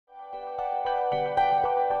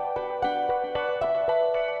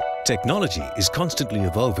Technology is constantly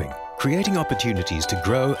evolving, creating opportunities to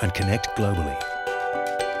grow and connect globally.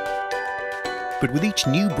 But with each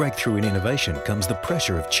new breakthrough in innovation comes the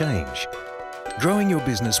pressure of change. Growing your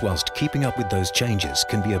business whilst keeping up with those changes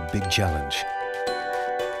can be a big challenge.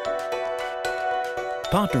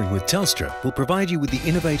 Partnering with Telstra will provide you with the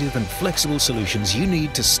innovative and flexible solutions you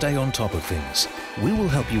need to stay on top of things. We will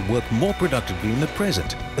help you work more productively in the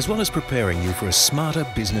present, as well as preparing you for a smarter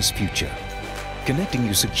business future. Connecting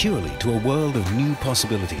you securely to a world of new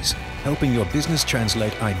possibilities, helping your business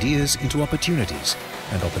translate ideas into opportunities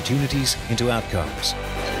and opportunities into outcomes.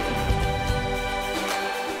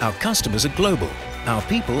 Our customers are global, our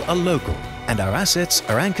people are local, and our assets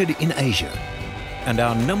are anchored in Asia. And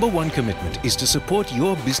our #1 commitment is to support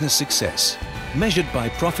your business success, measured by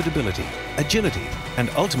profitability, agility, and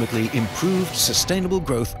ultimately improved sustainable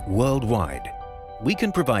growth worldwide. We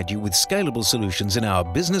can provide you with scalable solutions in our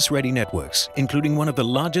business-ready networks, including one of the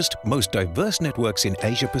largest, most diverse networks in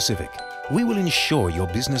Asia-Pacific. We will ensure your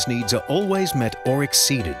business needs are always met or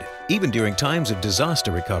exceeded, even during times of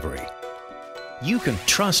disaster recovery. You can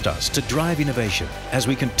trust us to drive innovation as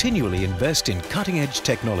we continually invest in cutting-edge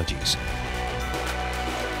technologies.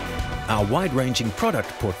 Our wide-ranging product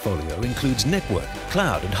portfolio includes network,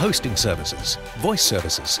 cloud and hosting services, voice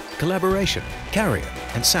services, collaboration, carrier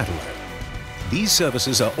and satellite. These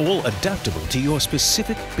services are all adaptable to your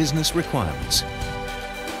specific business requirements.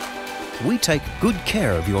 We take good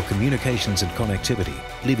care of your communications and connectivity,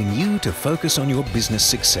 leaving you to focus on your business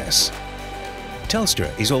success. Telstra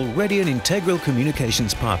is already an integral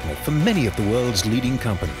communications partner for many of the world's leading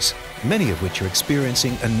companies, many of which are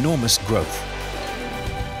experiencing enormous growth.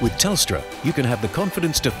 With Telstra, you can have the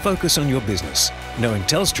confidence to focus on your business, knowing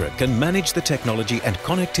Telstra can manage the technology and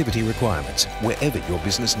connectivity requirements wherever your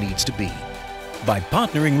business needs to be. By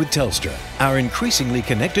partnering with Telstra, our increasingly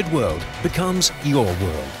connected world becomes your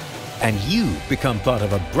world, and you become part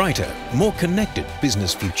of a brighter, more connected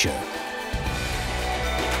business future.